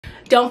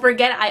Don't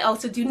forget, I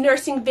also do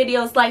nursing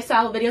videos,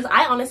 lifestyle videos.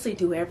 I honestly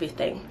do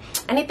everything.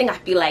 Anything I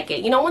feel like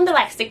it. You know, when they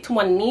like stick to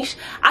one niche,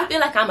 I feel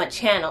like I'm a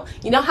channel.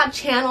 You know how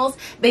channels,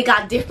 they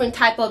got different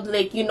type of,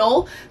 like, you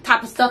know,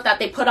 type of stuff that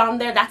they put on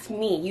there? That's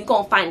me. You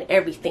gonna find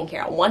everything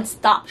here. A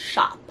one-stop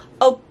shop.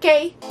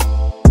 Okay?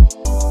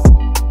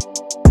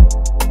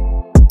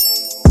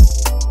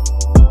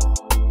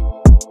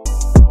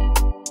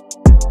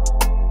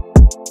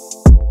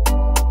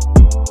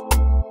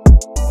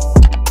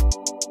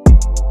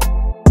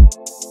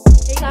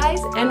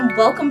 And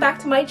welcome back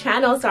to my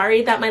channel.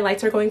 Sorry that my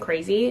lights are going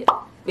crazy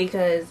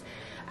because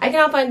I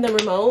cannot find the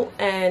remote,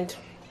 and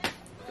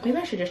maybe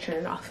I should just turn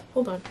it off.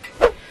 Hold on.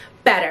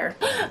 Better.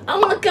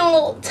 I'm looking a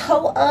little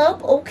toe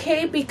up,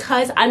 okay,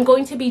 because I'm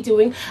going to be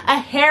doing a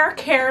hair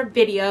care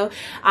video.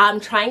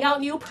 I'm trying out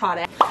new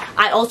products.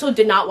 I also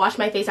did not wash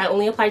my face. I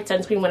only applied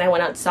sunscreen when I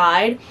went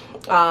outside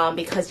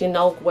because, you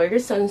know, wear your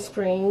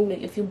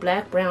sunscreen. If you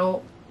black,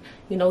 brown,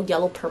 you know,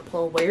 yellow,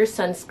 purple, wear your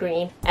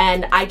sunscreen.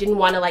 And I didn't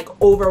want to like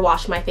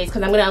overwash my face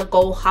because I'm gonna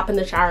go hop in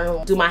the shower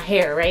and do my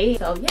hair, right?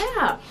 So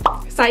yeah.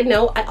 Side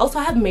note, I also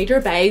have major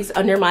bags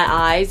under my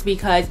eyes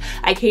because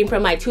I came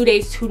from my 2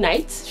 days 2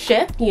 nights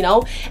shift, you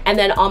know, and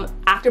then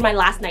after my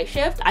last night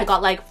shift I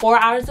got like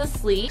 4 hours of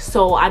sleep,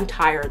 so I'm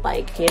tired,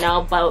 like, you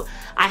know. But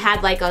I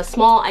had like a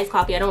small iced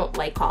coffee. I don't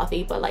like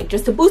coffee, but like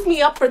just to boost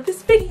me up for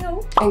this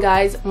video. And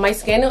guys, my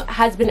skin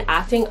has been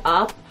acting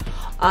up.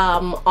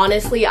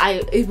 Honestly,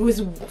 it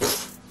was,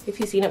 if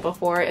you've seen it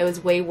before, it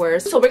was way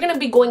worse. So we're gonna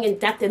be going in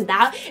depth in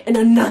that in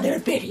another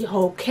video,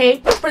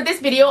 okay? For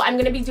this video, I'm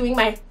gonna be doing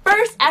my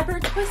first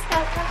ever twist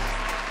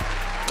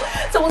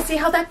out. So we'll see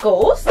how that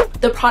goes.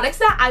 The products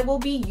that I will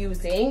be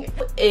using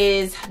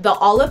is the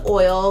olive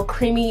oil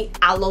creamy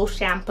aloe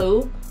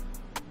shampoo.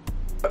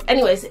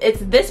 Anyways, it's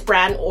this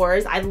brand,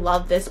 ORS. I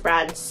love this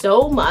brand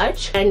so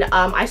much, and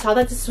I saw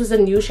that this was a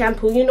new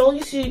shampoo. You know,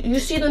 you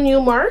see the new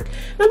mark,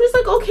 and I'm just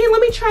like, okay,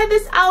 let me try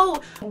this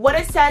out. What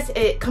it says,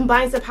 it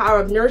combines the power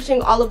of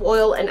nourishing olive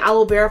oil and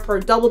aloe vera for a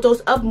double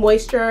dose of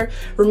moisture,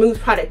 removes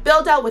product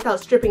buildup without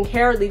stripping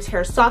hair, leaves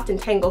hair soft and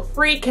tangle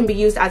free, can be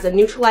used as a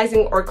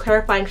neutralizing or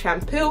clarifying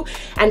shampoo,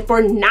 and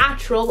for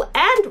natural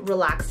and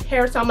relaxed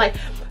hair. So I'm like,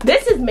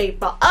 this is made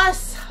for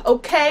us,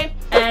 okay?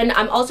 And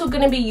I'm also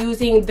gonna be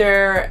using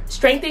their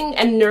strengthening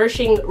and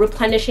nourishing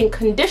replenishing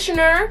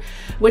conditioner,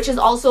 which is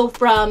also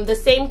from the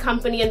same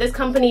company, and this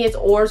company is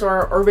ORS,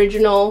 or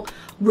Original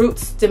Root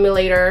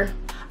Stimulator.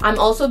 I'm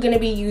also gonna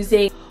be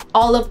using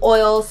olive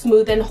oil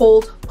smooth and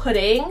hold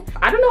pudding.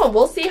 I don't know,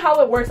 we'll see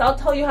how it works. I'll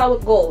tell you how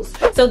it goes.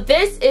 So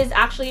this is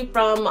actually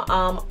from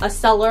a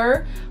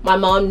seller my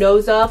mom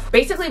knows of.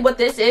 Basically what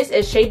this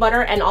is shea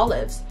butter and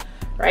olives,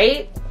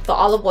 right? The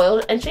olive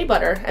oil and shea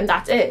butter, and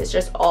that's it. It's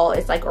just all,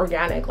 it's like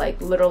organic, like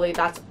literally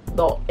that's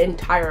the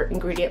entire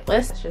ingredient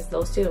list. It's just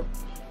those two,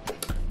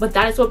 but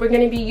that is what we're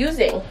going to be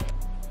using.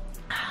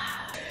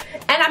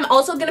 And I'm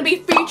also going to be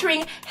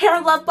featuring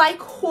Hair Love by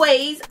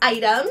Quay's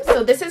items.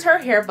 So this is her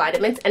hair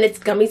vitamins, and it's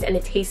gummies, and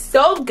it tastes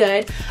so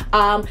good.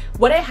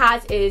 What it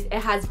has is, it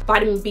has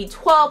vitamin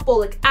B12,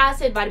 folic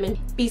acid, vitamin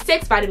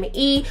B6, vitamin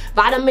E,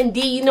 vitamin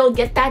D, you know,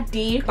 get that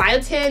D,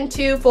 biotin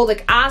too,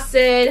 folic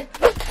acid.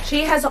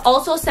 She has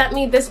also sent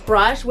me this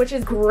brush, which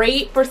is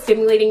great for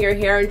stimulating your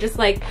hair, and just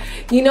like,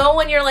 you know,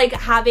 when you're like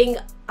having,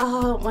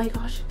 oh my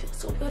gosh, it feels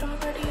so good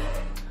already.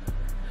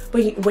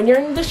 But when you're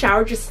in the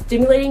shower, just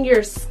stimulating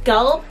your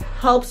scalp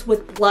helps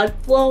with blood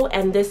flow,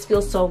 and this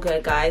feels so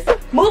good, guys.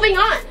 Moving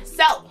on.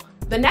 So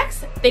the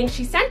next thing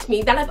she sent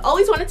me that I've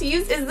always wanted to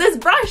use is this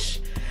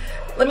brush.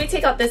 Let me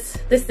take out this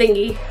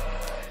thingy.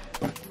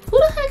 Who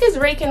the heck is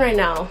raking right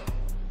now?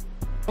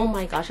 Oh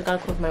my gosh, I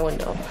gotta close my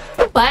window.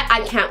 But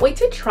I can't wait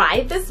to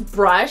try this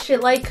brush.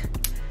 It like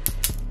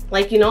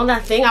you know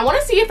that thing. I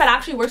want to see if it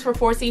actually works for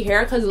 4C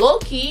hair, because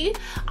low-key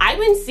I've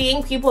been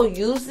seeing people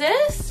use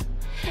this,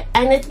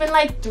 and it's been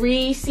like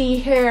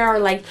 3C hair,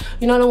 like,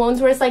 you know, the ones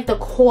where it's like the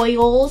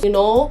coils, you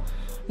know,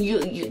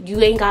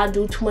 you ain't gotta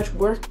do too much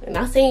work. I'm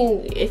not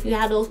saying if you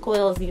have those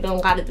coils you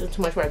don't gotta do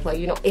too much work, but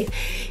you know,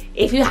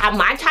 if you have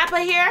my type of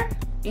hair,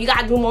 you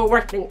gotta do more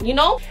work than, you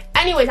know.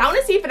 Anyways, I want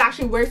to see if it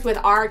actually works with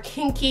our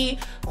kinky,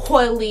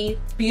 coily,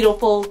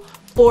 beautiful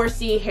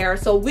 4C hair.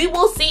 So we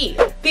will see.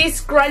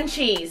 These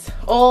scrunchies,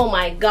 oh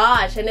my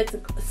gosh, and it's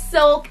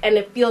silk, and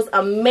it feels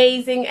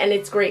amazing, and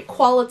it's great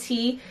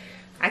quality.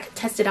 I could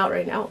test it out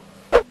right now.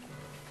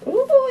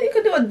 Ooh, you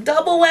could do a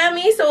double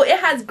whammy. So it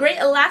has great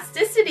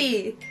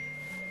elasticity.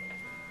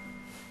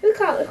 Who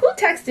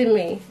texted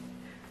me?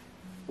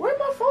 Where's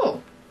my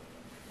phone?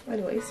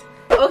 Anyways.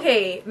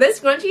 Okay, this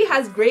scrunchie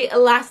has great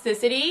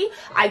elasticity.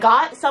 I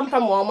got some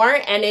from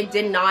Walmart, and it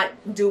did not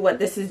do what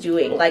this is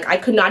doing. Like, I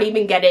could not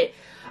even get it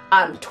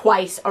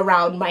twice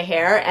around my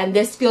hair, and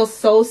this feels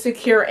so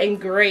secure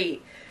and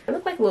great. I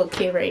look like a little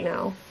kid right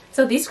now.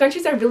 So these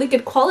scrunchies are really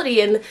good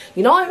quality, and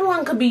you know,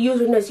 everyone could be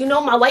using this. You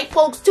know, my white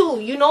folks too.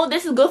 You know,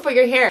 this is good for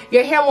your hair.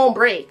 Your hair won't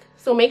break.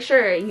 So make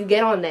sure you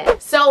get on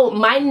that. So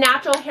my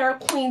natural hair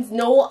queens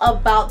know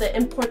about the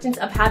importance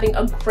of having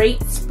a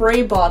great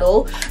spray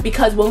bottle,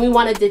 because when we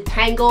want to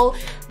detangle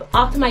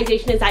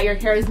optimization is that your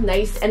hair is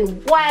nice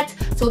and wet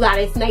so that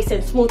it's nice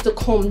and smooth to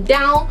comb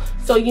down.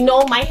 So you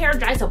know my hair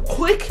dries up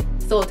quick,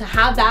 so to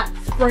have that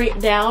spray it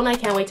down, I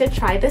can't wait to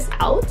try this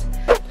out.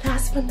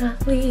 Last but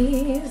not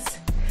least,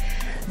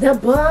 the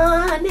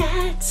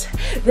bonnet,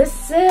 the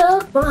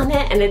silk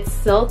bonnet, and it's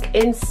silk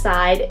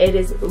inside. It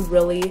is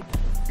really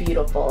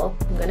beautiful.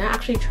 I'm gonna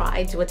actually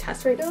do a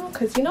test right now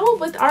because you know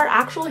with our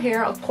actual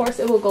hair, of course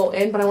it will go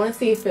in, but I want to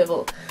see if it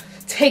will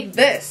take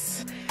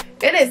this.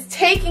 It is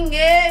taking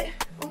it.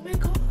 Oh my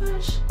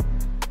gosh,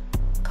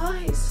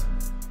 guys,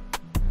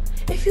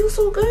 it feels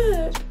so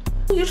good.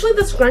 Usually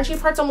the scrunchy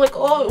parts I'm like,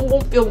 oh, it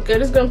won't feel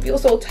good, it's gonna feel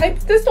so tight.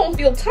 This don't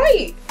feel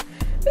tight,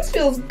 this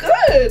feels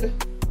good.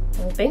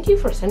 Well, thank you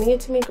for sending it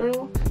to me,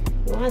 girl.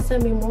 You want to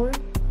send me more?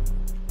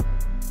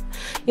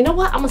 You know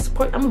what, I'm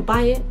gonna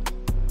buy it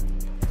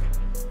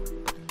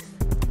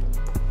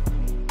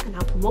and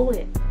I'll promote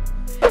it.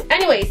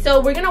 Anyway,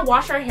 so we're gonna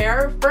wash our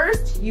hair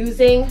first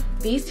using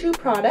these two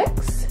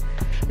products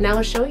and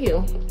I'll show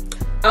you.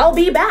 I'll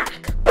be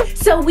back.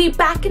 So we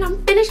back and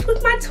I'm finished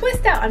with my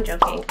twist out. I'm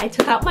joking, I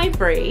took out my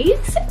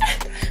braids.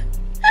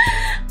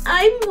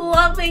 I'm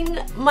loving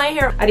my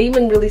hair. I didn't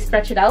even really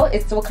stretch it out,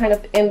 it's still kind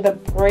of in the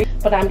braid,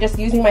 but I'm just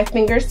using my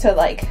fingers to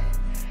like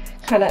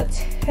kind of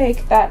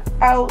take that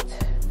out.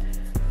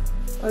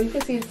 Oh, you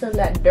can see some of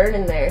that dirt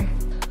in there.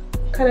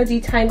 Kind of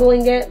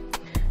detangling it,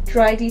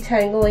 dry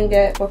detangling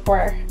it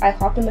before I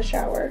hop in the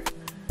shower.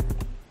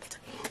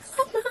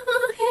 I love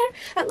my hair,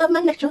 I love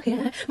my natural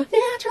hair, my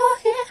natural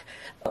hair.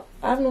 Oh,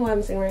 I don't know what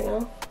I'm saying right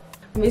now.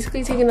 I'm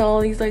basically taking all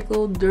these like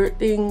little dirt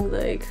things,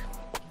 like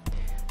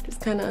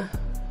just kind of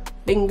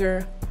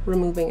finger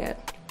removing it.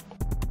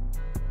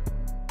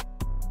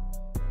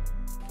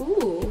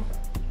 Ooh.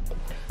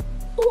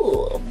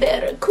 Ooh,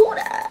 better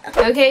cooler.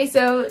 Okay,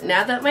 so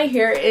now that my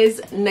hair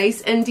is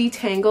nice and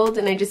detangled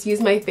and I just use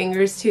my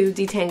fingers to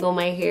detangle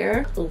my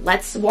hair,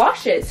 let's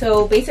wash it.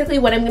 So basically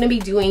what I'm gonna be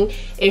doing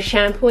is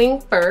shampooing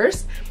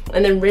first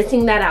and then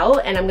rinsing that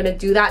out, and I'm gonna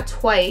do that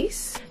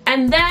twice.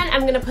 And then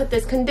I'm gonna put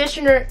this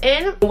conditioner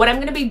in. What I'm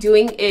gonna be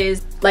doing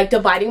is like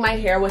dividing my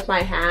hair with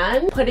my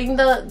hand, putting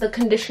the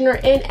conditioner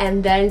in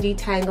and then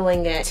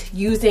detangling it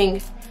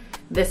using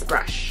this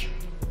brush.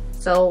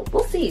 So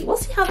we'll see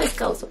how this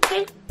goes,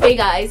 okay? Hey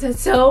guys,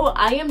 so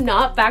I am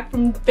not back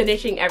from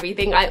finishing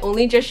everything. I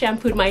only just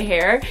shampooed my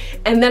hair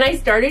and then I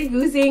started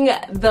using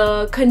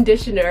the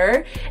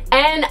conditioner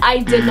and I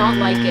did not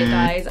like it,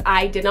 guys.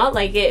 I did not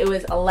like it. It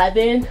was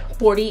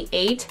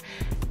 11:48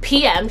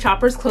 p.m.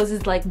 Shoppers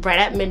closes like right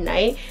at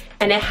midnight,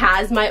 and it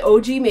has my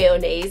OG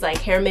mayonnaise, like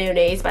hair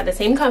mayonnaise by the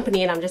same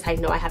company, and I'm just like,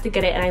 no, I have to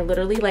get it. And I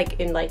literally like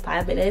in like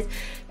 5 minutes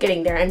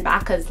getting there and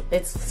back because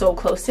it's so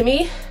close to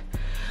me.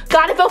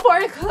 Got it before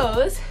it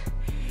closed.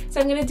 So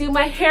I'm gonna do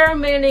my hair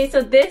mayonnaise.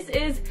 So this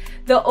is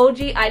the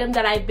OG item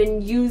that I've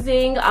been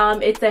using.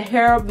 It's a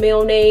hair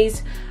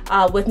mayonnaise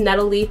with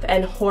nettle leaf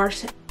and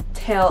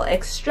horsetail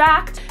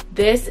extract.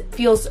 This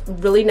feels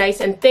really nice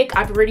and thick.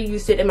 I've already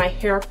used it in my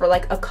hair for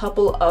like a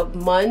couple of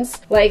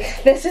months.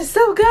 Like, this is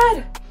so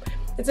good.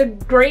 It's a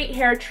great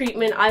hair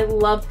treatment. I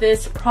love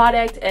this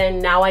product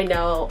and now I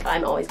know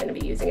I'm always gonna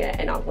be using it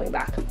and not going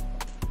back.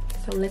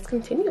 So let's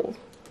continue.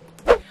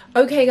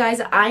 Okay guys,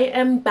 I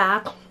am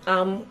back.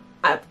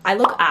 I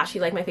look ashy,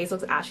 like my face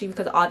looks ashy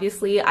because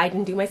obviously I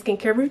didn't do my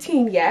skincare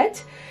routine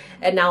yet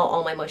and now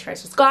all my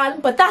moisturizer's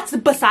gone, but that's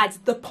besides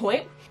the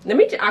point. Let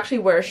me actually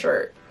wear a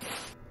shirt.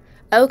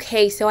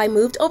 Okay, so I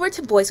moved over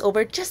to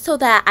voiceover just so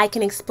that I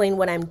can explain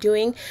what I'm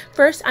doing.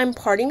 First, I'm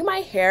parting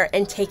my hair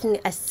and taking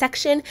a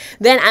section.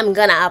 Then I'm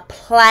gonna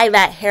apply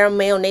that hair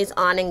mayonnaise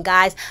on. And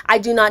guys, I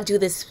do not do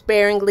this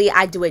sparingly.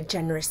 I do it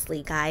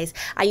generously, guys.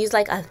 I use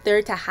like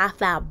 1/3 to half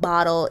that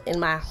bottle in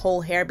my whole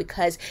hair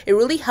because it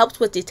really helps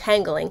with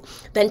detangling.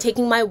 Then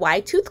taking my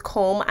wide tooth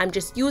comb, I'm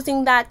just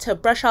using that to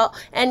brush out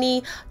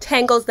any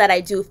tangles that I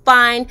do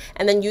find.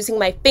 And then using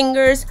my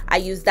fingers, I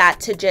use that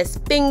to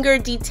just finger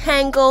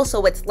detangle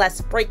so it's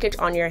less breakage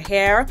on your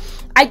hair.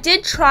 I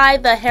did try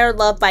the Hair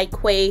Love by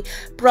Quay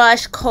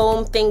brush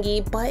comb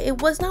thingy, but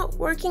it was not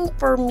working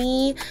for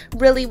me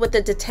really with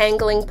the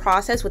detangling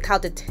process, with how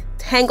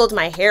detangled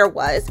my hair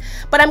was.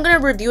 But I'm gonna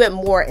review it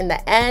more in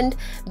the end.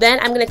 Then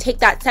I'm gonna take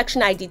that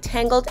section I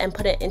detangled and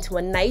put it into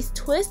a nice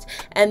twist,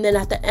 and then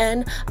at the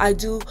end I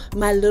do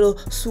my little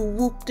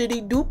swoop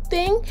diddy doop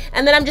thing,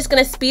 and then I'm just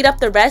gonna speed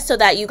up the rest so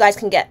that you guys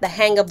can get the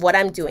hang of what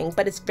I'm doing.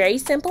 But it's very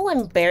simple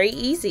and very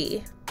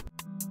easy.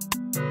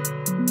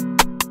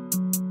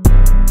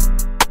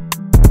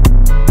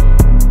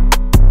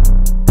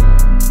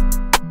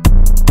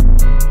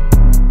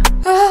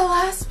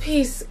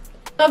 Piece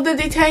of the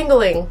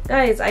detangling.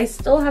 Guys, I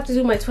still have to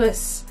do my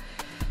twists.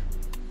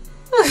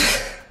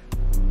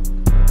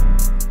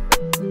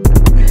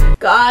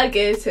 God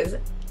gives his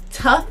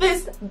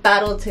toughest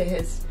battle to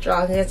his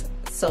strongest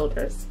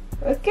soldiers.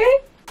 Okay?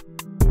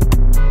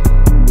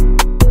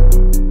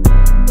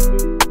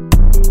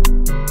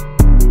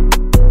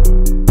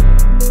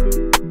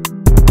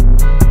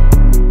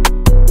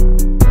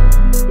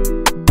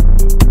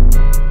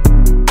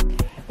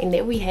 And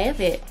there we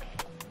have it.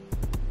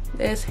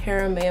 This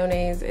hair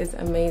mayonnaise is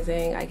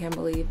amazing. I can't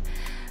believe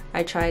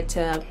I tried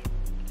to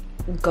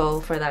go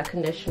for that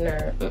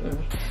conditioner.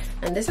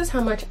 And this is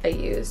how much I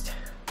used.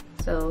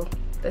 So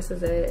this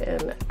is it,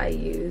 and I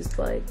used,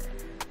 like,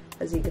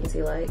 as you can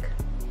see, like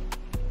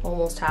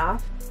almost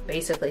half,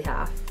 basically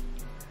half.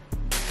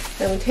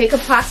 Then we take a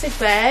plastic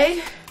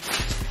bag.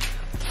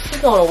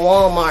 We're going to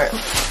Walmart.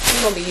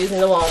 I'm gonna be using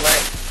the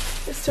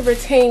Walmart just to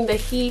retain the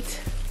heat.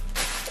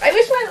 I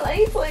wish my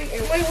lights, like,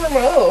 in my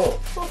remote.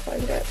 I'll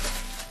find it.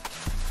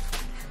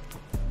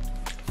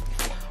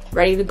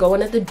 Ready to go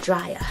into the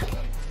dryer.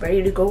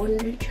 Ready to go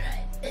into the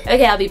dryer.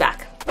 Okay, I'll be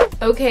back.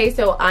 Okay,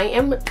 so I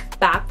am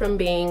back from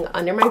being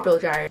under my blow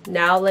dryer.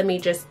 Now let me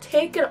just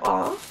take it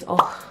off.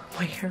 Oh,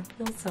 my hair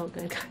feels so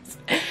good, guys.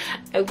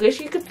 I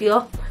wish you could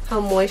feel how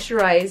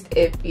moisturized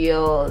it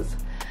feels.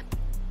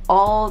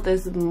 All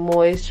this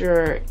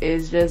moisture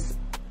is just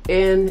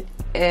in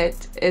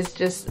it. It's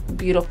just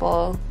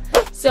beautiful.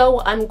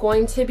 So I'm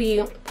going to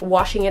be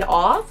washing it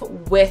off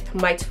with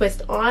my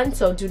twist on.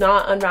 So do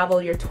not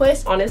unravel your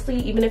twist. Honestly,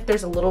 even if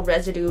there's a little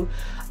residue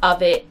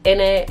of it in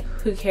it,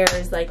 who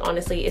cares? Like,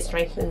 honestly, it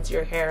strengthens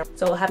your hair.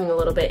 So having a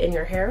little bit in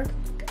your hair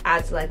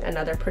adds like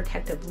another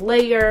protective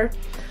layer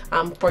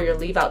for your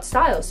leave out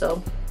style.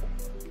 So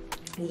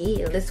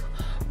yeah, let's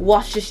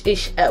wash this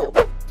dish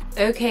out.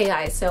 Okay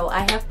guys, so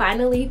I have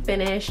finally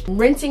finished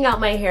rinsing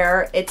out my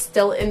hair. It's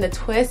still in the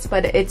twist,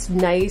 but it's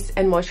nice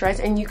and moisturized,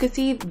 and you can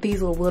see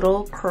these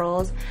little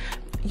curls.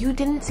 You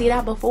didn't see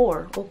that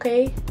before,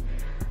 okay?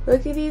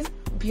 Look at these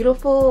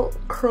beautiful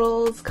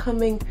curls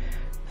coming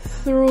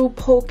through,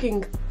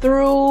 poking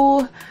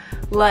through,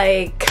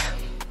 like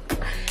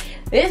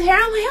this hair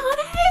on my own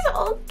eyes.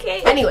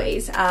 Okay,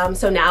 anyways,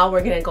 so now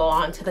we're gonna go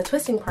on to the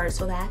twisting part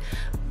so that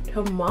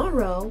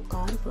tomorrow,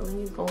 God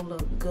willing, it's gonna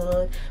look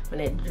good.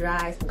 When it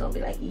dries, I'm gonna be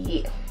like,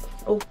 yeah,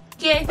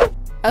 okay.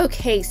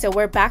 Okay, so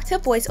we're back to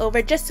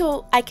voiceover. Just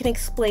so I can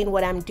explain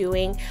what I'm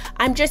doing,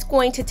 I'm just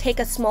going to take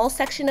a small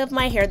section of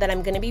my hair that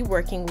I'm going to be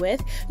working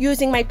with,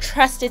 using my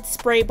trusted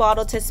spray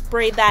bottle to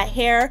spray that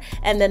hair,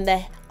 and then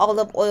the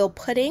olive oil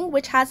pudding,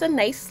 which has a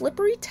nice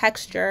slippery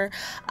texture.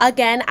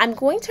 Again, I'm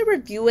going to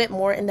review it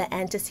more in the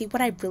end to see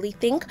what I really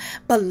think,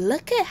 but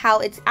look at how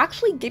it's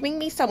actually giving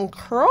me some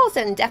curls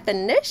and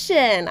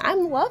definition.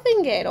 I'm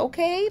loving it,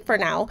 okay, for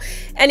now.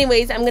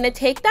 Anyways, I'm going to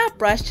take that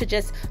brush to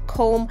just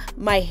comb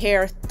my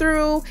hair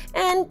through,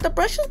 and the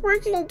brush is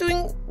working,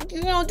 doing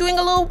a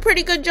little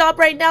pretty good job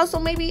right now, so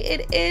maybe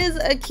it is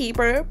a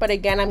keeper, but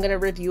again, I'm going to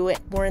review it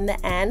more in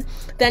the end.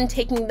 Then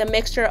taking the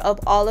mixture of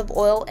olive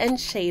oil and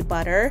shea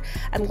butter,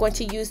 I'm going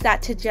to use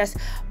that to just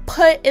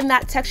put in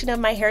that section of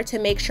my hair to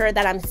make sure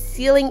that I'm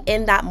sealing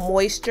in that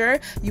moisture.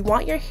 You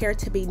want your hair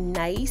to be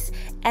nice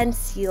and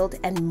sealed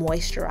and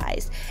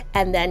moisturized.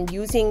 And then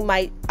using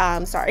my,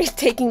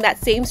 taking that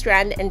same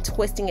strand and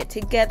twisting it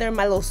together,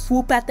 my little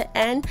swoop at the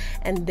end,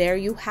 and there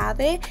you have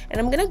it. And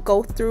I'm gonna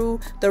go through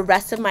the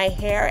rest of my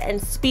hair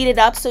and speed it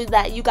up so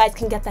that you guys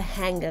can get the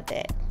hang of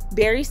it.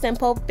 Very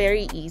simple,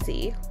 very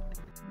easy.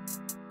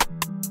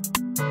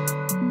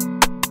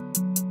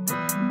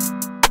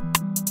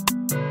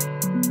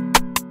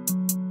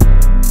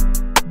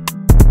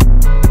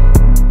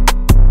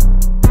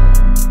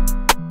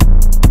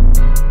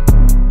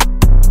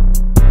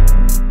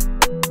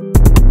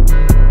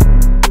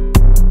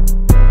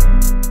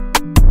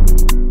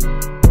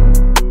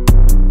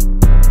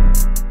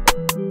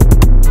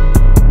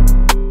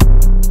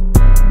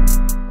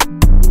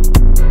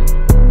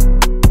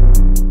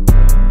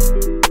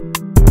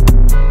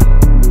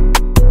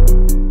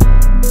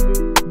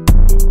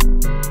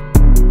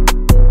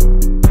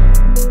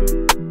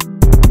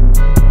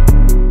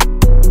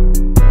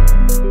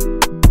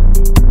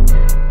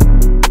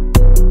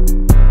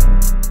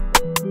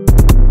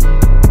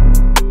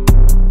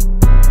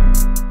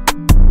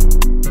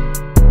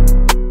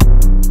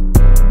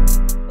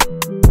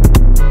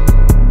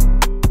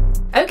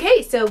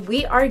 So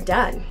we are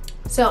done.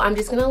 So I'm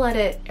just gonna let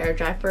it air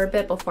dry for a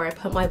bit before I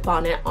put my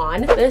bonnet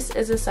on. This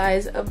is the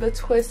size of the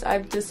twist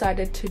I've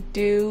decided to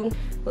do.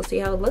 We'll see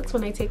how it looks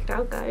when I take it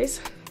out,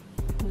 guys.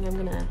 And I'm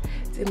gonna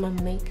do my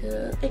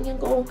makeup, and you're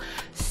gonna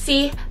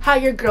see how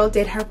your girl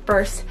did her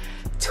first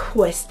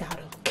twist out,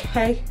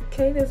 okay?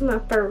 Okay, this is my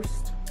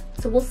first.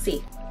 So we'll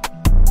see.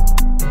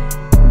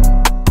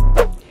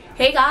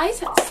 Hey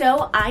guys,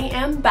 so I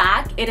am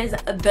back. It is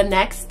the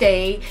next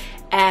day,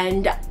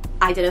 and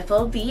I did a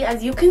full V,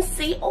 as you can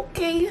see.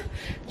 Okay,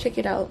 check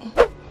it out.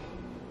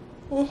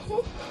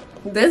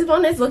 This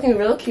one is looking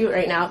real cute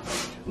right now,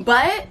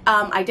 but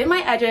I did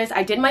my edges,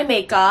 I did my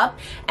makeup,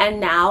 and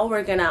now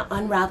we're gonna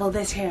unravel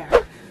this hair.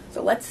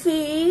 So let's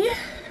see.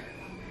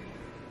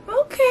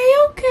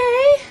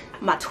 Okay,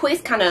 my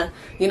twist kind of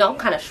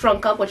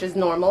shrunk up, which is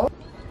normal.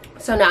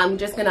 So now I'm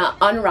just gonna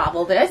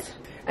unravel this.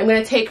 I'm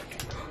gonna take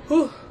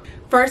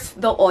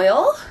first the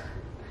oil,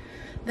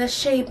 the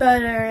shea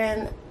butter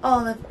and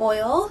olive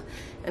oil,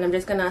 and I'm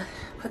just gonna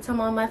put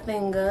some on my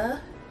finger.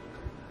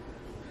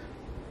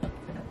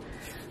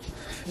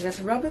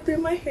 Just rub it through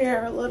my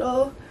hair a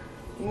little,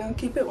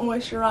 keep it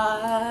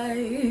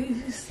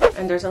moisturized.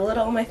 And there's a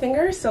little on my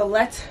finger, so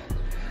let's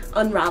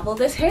unravel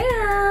this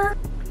hair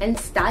and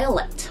style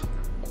it.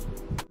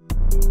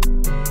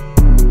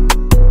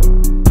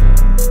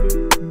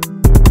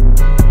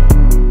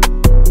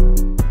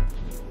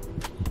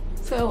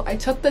 So I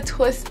took the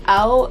twist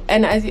out,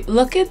 and as you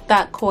look at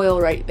that coil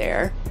right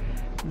there,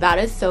 that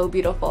is so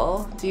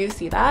beautiful. Do you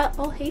see that?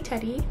 Oh, hey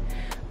Teddy.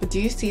 But do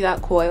you see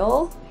that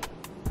coil?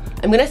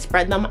 I'm gonna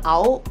spread them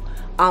out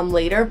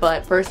later,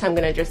 but first I'm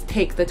gonna just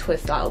take the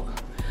twist out.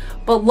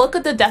 But look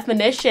at the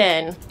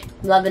definition.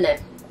 Loving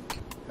it.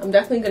 I'm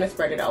definitely gonna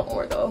spread it out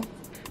more though.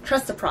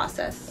 Trust the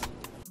process.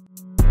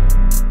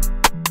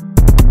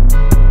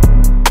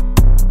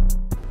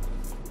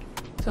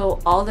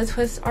 So all the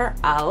twists are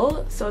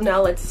out. So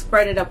now let's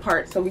spread it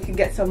apart so we can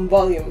get some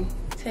volume.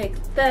 Take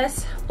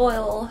this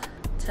oil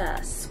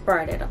to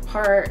spread it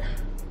apart.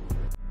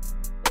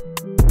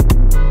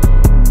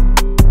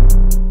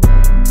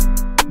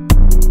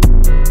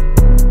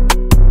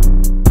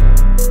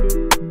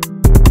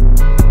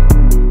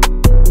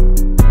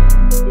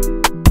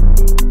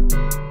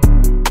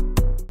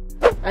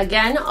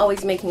 Again,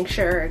 always making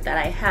sure that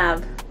I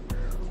have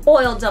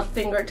oiled up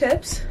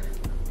fingertips.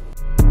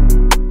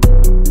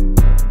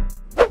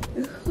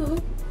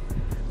 Ooh,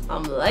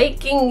 I'm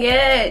liking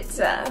it.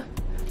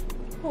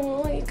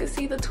 Oh, you can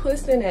see the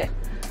twist in it.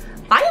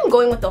 I am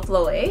going with the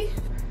flow, eh?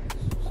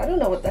 I don't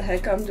know what the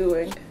heck I'm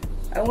doing.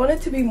 I want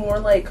it to be more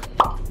like,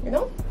 you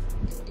know?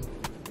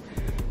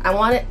 I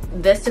want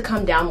this to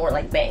come down more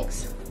like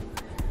bangs.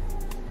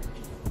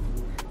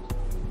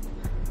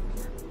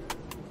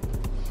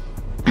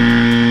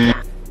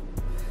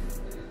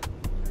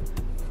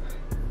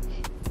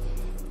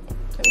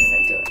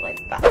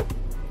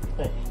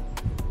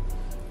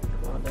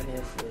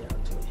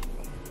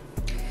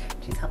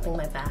 She's helping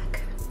my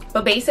back.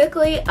 But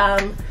basically,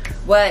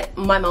 what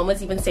my mom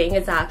was even saying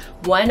is that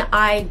when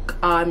I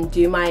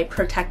do my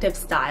protective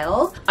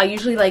style, I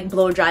usually like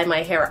blow dry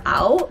my hair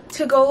out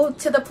to go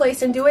to the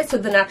place and do it. So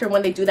then after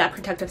when they do that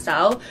protective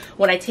style,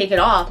 when I take it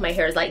off, my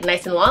hair is like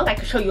nice and long. I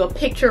can show you a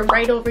picture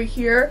right over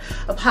here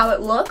of how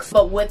it looks.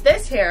 But with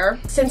this hair,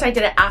 since I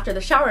did it after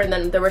the shower and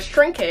then there was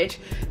shrinkage,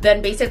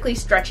 then basically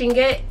stretching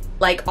it,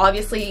 like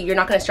obviously you're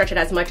not going to stretch it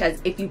as much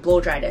as if you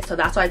blow dried it. So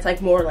that's why it's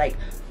like more like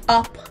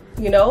up,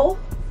 you know,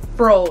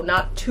 fro,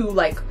 not too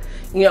like,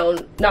 you know,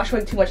 not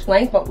showing too much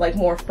length, but like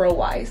more fro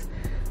wise.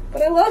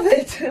 But I love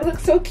it. It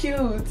looks so cute.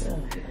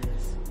 Oh,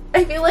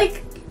 I feel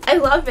like I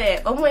love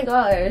it. Oh my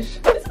gosh.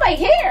 It's my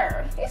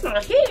hair. It's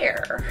my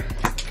hair.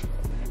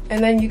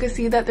 And then you can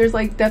see that there's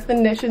like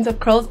definitions of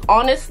curls.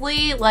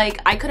 Honestly,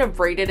 like I could have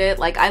braided it.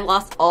 Like I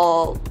lost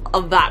all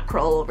of that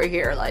curl over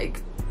here.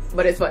 Like,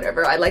 but it's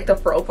whatever. I like the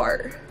fro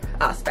part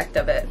aspect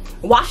of it.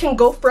 Wash and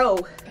go fro.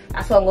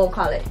 That's what I'm gonna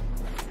call it.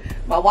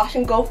 My wash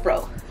and go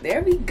fro.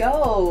 There we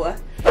go.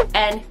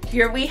 And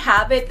here we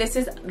have it. This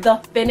is the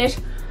finished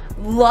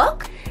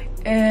look.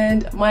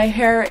 And my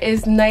hair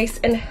is nice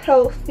and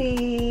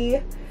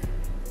healthy.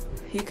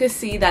 You can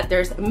see that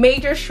there's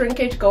major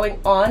shrinkage going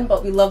on,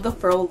 but we love the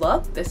fro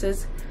look. This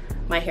is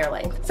my hair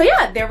length. So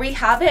yeah, there we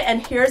have it.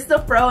 And here's the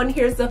fro and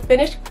here's the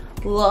finished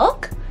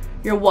look.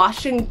 Your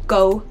wash and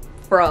go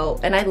fro.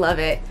 And I love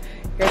it.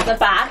 Here's the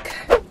back.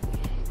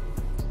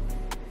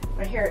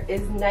 My hair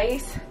is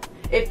nice.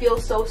 It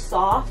feels so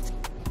soft.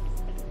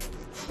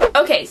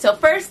 Okay, so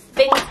first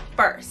things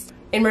first.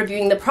 In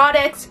reviewing the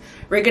products,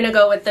 we're gonna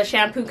go with the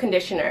shampoo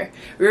conditioner.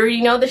 We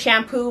already know the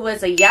shampoo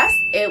was a yes.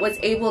 It was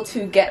able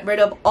to get rid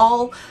of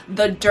all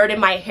the dirt in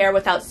my hair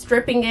without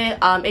stripping it.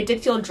 It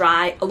did feel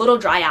dry, a little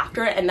dry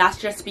after it, and that's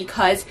just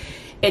because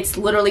it's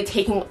literally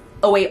taking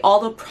away all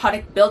the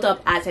product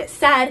buildup as it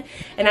said,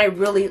 and I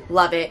really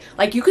love it.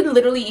 Like you could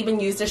literally even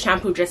use the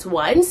shampoo just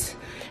once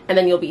and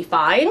then you'll be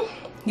fine.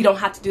 You don't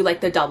have to do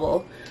like the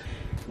double.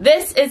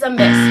 This is a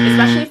miss,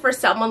 especially for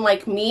someone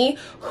like me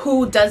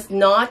who does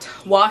not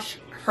wash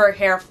her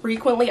hair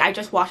frequently. I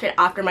just wash it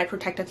after my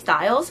protective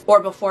styles or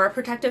before a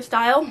protective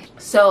style.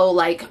 So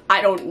like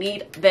I don't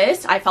need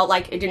this. I felt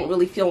like it didn't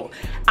really feel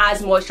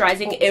as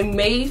moisturizing. It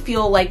may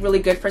feel like really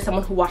good for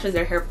someone who washes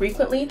their hair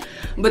frequently,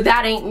 but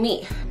that ain't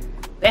me.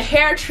 The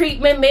hair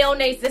treatment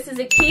mayonnaise, this is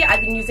a key.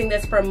 I've been using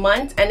this for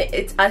months and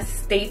it's a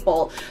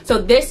staple. So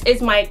this is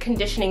my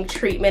conditioning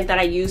treatment that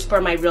I use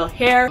for my real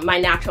hair, my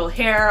natural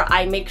hair.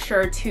 I make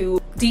sure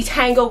to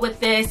detangle with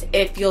this.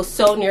 It feels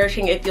so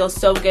nourishing. It feels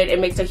so good.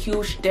 It makes a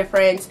huge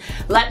difference.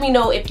 Let me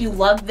know if you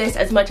love this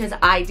as much as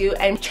I do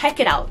and check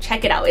it out.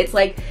 Check it out. It's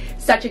like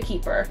such a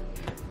keeper.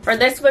 For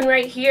this one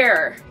right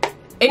here,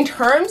 in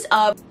terms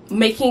of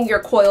making your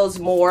coils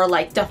more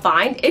like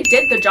defined, it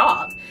did the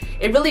job.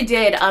 It really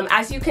did.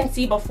 As you can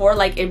see before,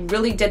 like it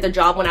really did the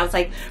job when I was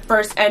like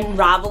first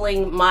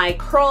unraveling my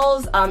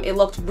curls. It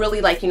looked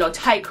really like, you know,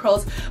 tight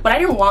curls, but I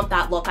didn't want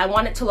that look. I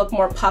want it to look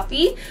more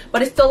puffy,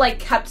 but it still like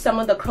kept some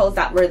of the curls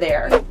that were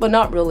there, but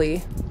not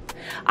really.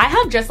 I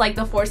have just like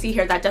the 4C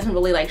hair that doesn't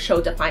really like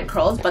show defined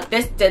curls, but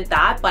this did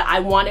that. But I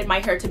wanted my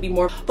hair to be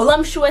more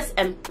voluptuous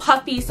and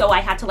puffy, so I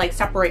had to like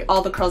separate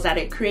all the curls that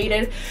it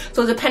created.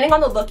 So depending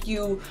on the look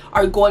you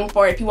are going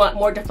for, if you want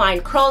more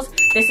defined curls,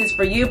 this is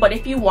for you. But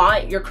if you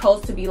want your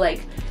curls to be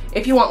like,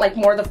 if you want like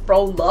more the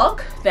fro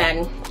look,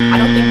 then I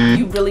don't think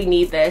you really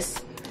need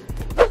this.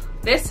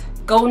 This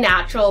Go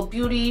Natural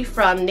Beauty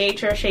from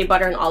Nature Shea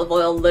Butter and Olive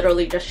Oil,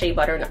 literally just shea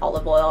butter and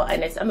olive oil,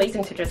 and it's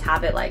amazing to just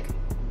have it like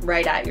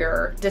right at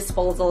your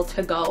disposal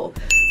to go.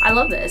 I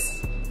love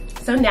this.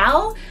 So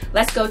now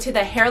let's go to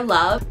the Hair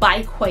Love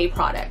by Quay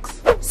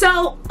products.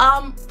 So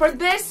for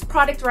this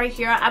product right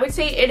here, I would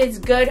say it is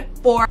good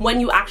for when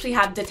you actually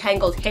have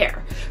detangled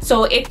hair.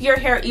 So if your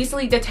hair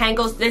easily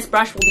detangles, this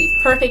brush will be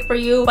perfect for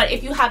you. But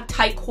if you have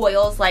tight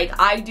coils like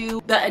I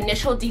do, the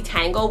initial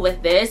detangle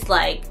with this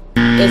like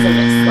is a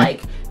miss.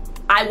 Like,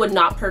 I would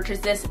not purchase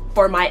this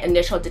for my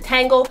initial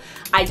detangle.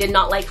 I did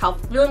not like how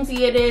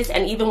flimsy it is,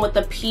 and even with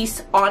the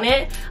piece on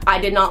it, I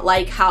did not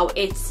like how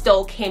it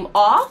still came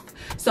off.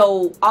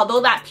 So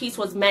although that piece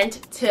was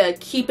meant to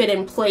keep it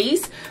in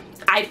place,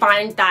 I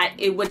find that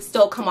it would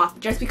still come off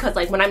just because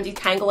like when I'm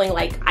detangling,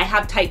 like I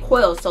have tight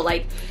coils, so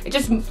like it's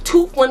just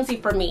too flimsy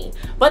for me.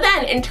 But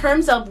then in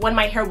terms of when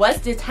my hair was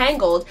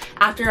detangled,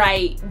 after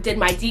I did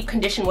my deep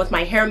condition with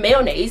my hair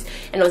mayonnaise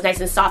and it was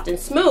nice and soft and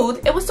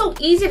smooth, it was so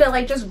easy to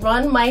like just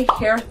run my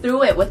hair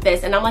through it with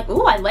this, and I'm like,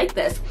 ooh, I like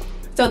this.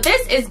 So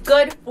this is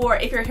good for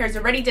if your hair is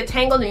already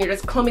detangled and you're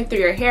just combing through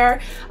your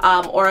hair,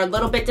 or a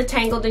little bit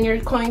detangled and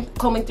you're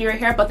combing through your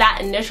hair, but that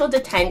initial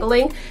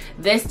detangling,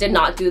 this did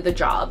not do the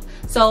job.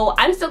 So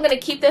I'm still gonna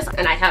keep this,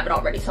 and I have it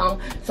already so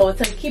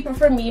it's a keeper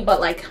for me,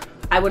 but like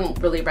I wouldn't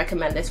really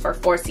recommend this for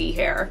 4C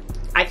hair.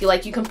 I feel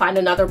like you can find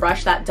another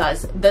brush that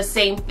does the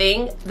same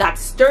thing,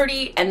 that's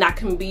sturdy and that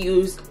can be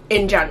used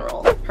in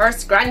general. Her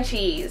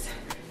scrunchies.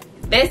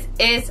 This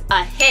is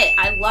a hit.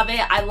 I love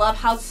it. I love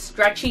how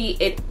stretchy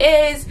it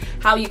is,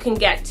 how you can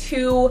get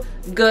two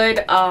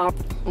good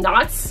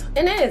knots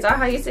in it. Is that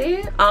how you say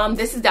it?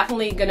 This is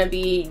definitely gonna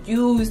be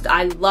used.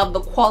 I love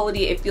the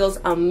quality. It feels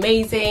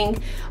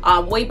amazing.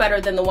 Way better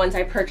than the ones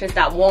I purchased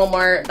at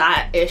Walmart.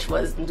 That ish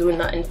was doing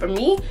nothing for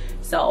me.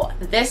 So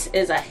this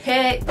is a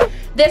hit.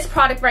 This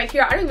product right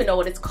here, I don't even know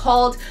what it's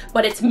called,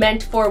 but it's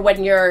meant for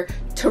when you're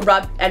to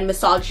rub and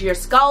massage your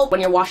scalp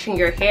when you're washing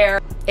your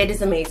hair. It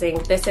is amazing.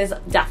 This is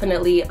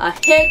definitely a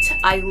hit.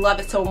 I love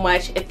it so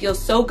much. It feels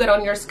so good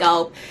on your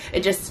scalp.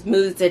 It just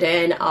smooths it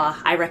in.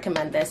 I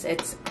recommend this.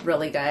 It's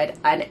really good,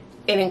 and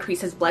it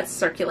increases blood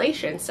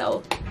circulation,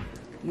 so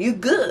you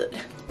good.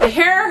 The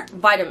hair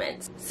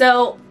vitamins.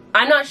 So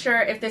I'm not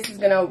sure if this is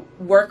gonna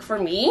work for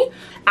me.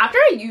 After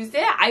I used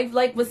it, I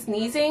like was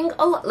sneezing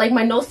a lot. Like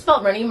my nose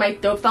felt runny, my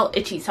throat felt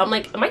itchy. So I'm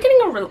like, am I getting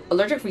an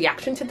allergic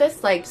reaction to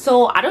this? Like,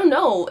 so I don't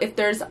know if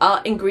there's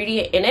an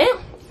ingredient in it.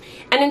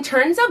 And in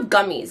terms of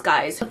gummies,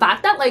 guys, the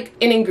fact that like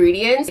in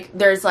ingredients,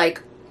 there's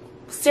like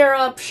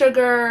syrup,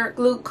 sugar,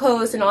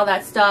 glucose, and all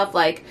that stuff,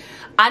 like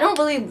I don't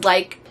really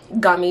like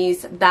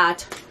gummies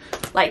that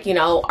like, you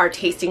know, are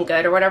tasting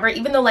good or whatever,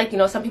 even though like, you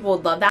know, some people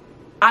would love that.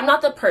 I'm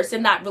not the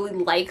person that really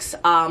likes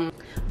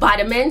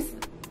vitamins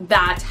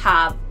that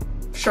have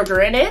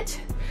sugar in it,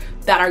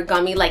 that are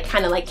gummy, like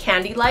kind of like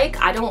candy like.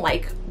 I don't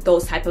like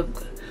those type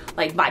of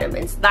like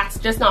vitamins. That's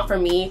just not for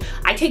me.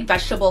 I take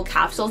vegetable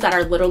capsules that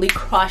are literally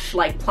crushed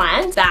like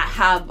plants that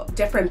have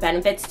different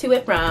benefits to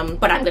it from,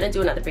 but I'm gonna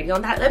do another video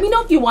on that. Let me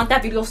know if you want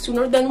that video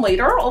sooner than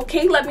later,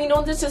 okay? Let me know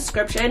in the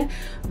description.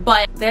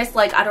 But this,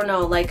 like, I don't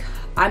know, like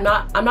I'm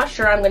not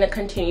sure I'm gonna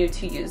continue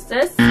to use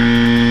this.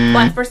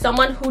 But for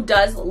someone who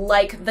does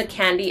like the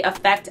candy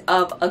effect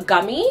of a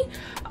gummy,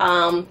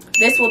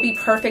 this will be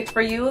perfect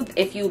for you.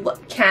 If you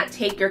can't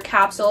take your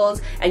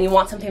capsules and you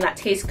want something that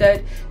tastes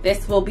good,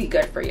 this will be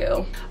good for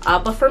you.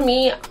 But for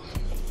me,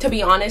 to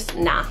be honest,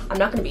 nah, I'm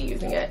not gonna be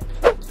using it.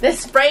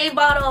 This spray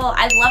bottle,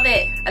 I love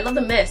it. I love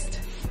the mist.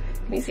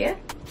 Can you see it?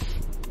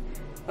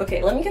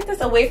 Okay, let me get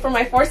this away from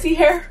my 4C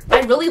hair.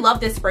 I really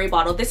love this spray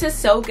bottle. This is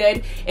so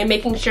good in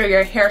making sure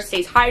your hair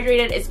stays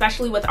hydrated,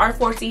 especially with our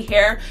 4C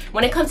hair.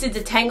 When it comes to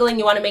detangling,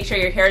 you want to make sure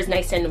your hair is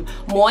nice and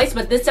moist,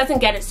 but this doesn't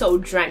get it so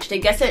drenched. It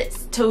gets it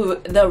to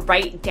the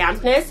right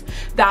dampness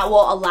that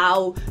will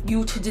allow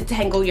you to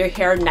detangle your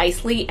hair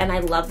nicely, and I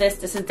love this.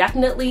 This is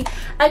definitely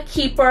a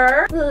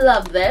keeper.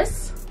 Love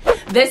this.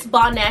 This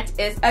bonnet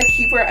is a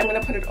keeper. I'm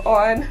gonna put it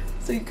on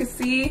so you can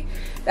see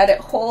that it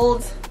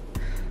holds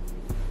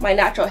my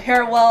natural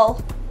hair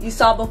well. You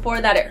saw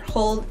before that it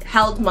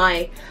held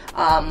my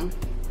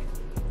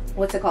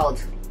what's it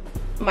called,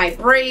 my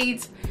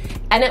braids,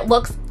 and it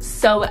looks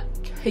so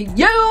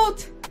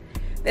cute.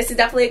 This is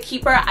definitely a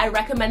keeper. I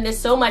recommend this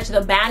so much.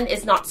 The band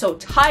is not so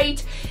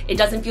tight. It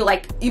doesn't feel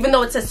like, even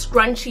though it's a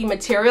scrunchy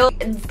material,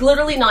 it's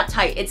literally not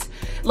tight. It's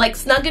like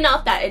snug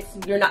enough that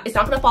it's not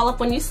gonna fall off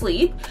when you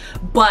sleep,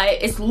 but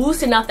it's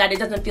loose enough that it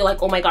doesn't feel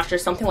like, oh my gosh,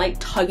 there's something like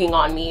tugging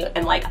on me,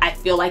 and like I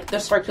feel like the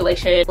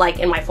circulation like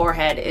in my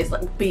forehead is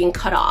like being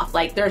cut off.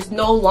 Like there's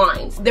no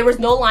lines. There was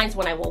no lines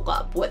when I woke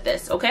up with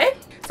this, okay?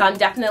 So I'm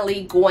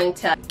definitely going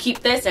to keep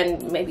this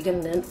and maybe get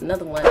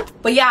another one.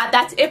 But yeah,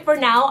 that's it for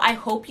now. I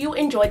hope you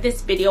enjoyed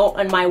this video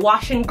on my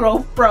wash and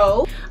grow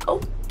fro.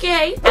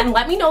 Okay, and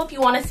let me know if you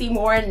want to see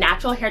more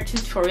natural hair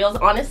tutorials.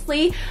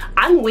 Honestly,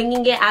 I'm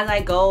winging it as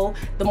I go.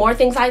 The more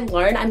things I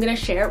learn, I'm gonna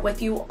share it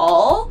with you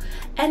all.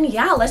 And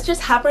yeah, let's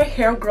just have our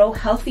hair grow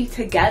healthy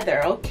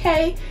together,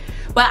 okay?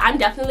 But I'm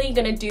definitely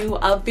gonna do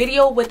a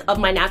video of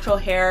my natural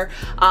hair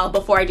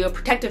before I do a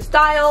protective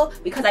style,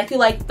 because I feel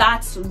like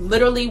that's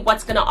literally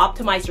what's gonna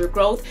optimize your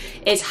growth,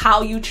 is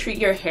how you treat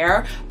your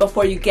hair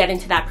before you get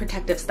into that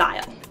protective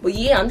style. But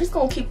yeah, I'm just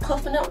gonna keep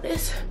puffing out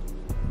this.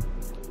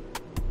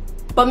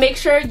 But make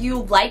sure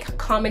you like,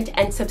 comment,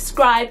 and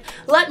subscribe.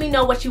 Let me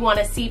know what you want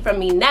to see from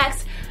me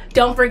next.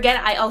 Don't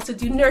forget, I also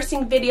do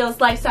nursing videos,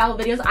 lifestyle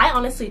videos. I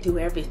honestly do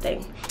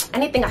everything.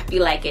 Anything I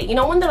feel like it. You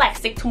know, when they're like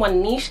stick to one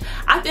niche,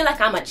 I feel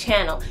like I'm a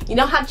channel. You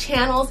know how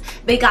channels,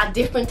 they got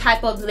different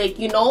type of, like,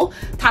 you know,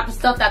 type of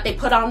stuff that they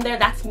put on there?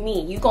 That's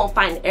me. You gonna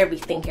find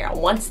everything here.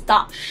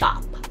 One-stop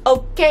shop.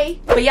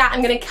 Okay? But yeah,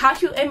 I'm gonna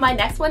catch you in my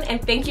next one,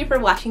 and thank you for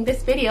watching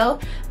this video.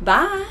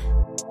 Bye!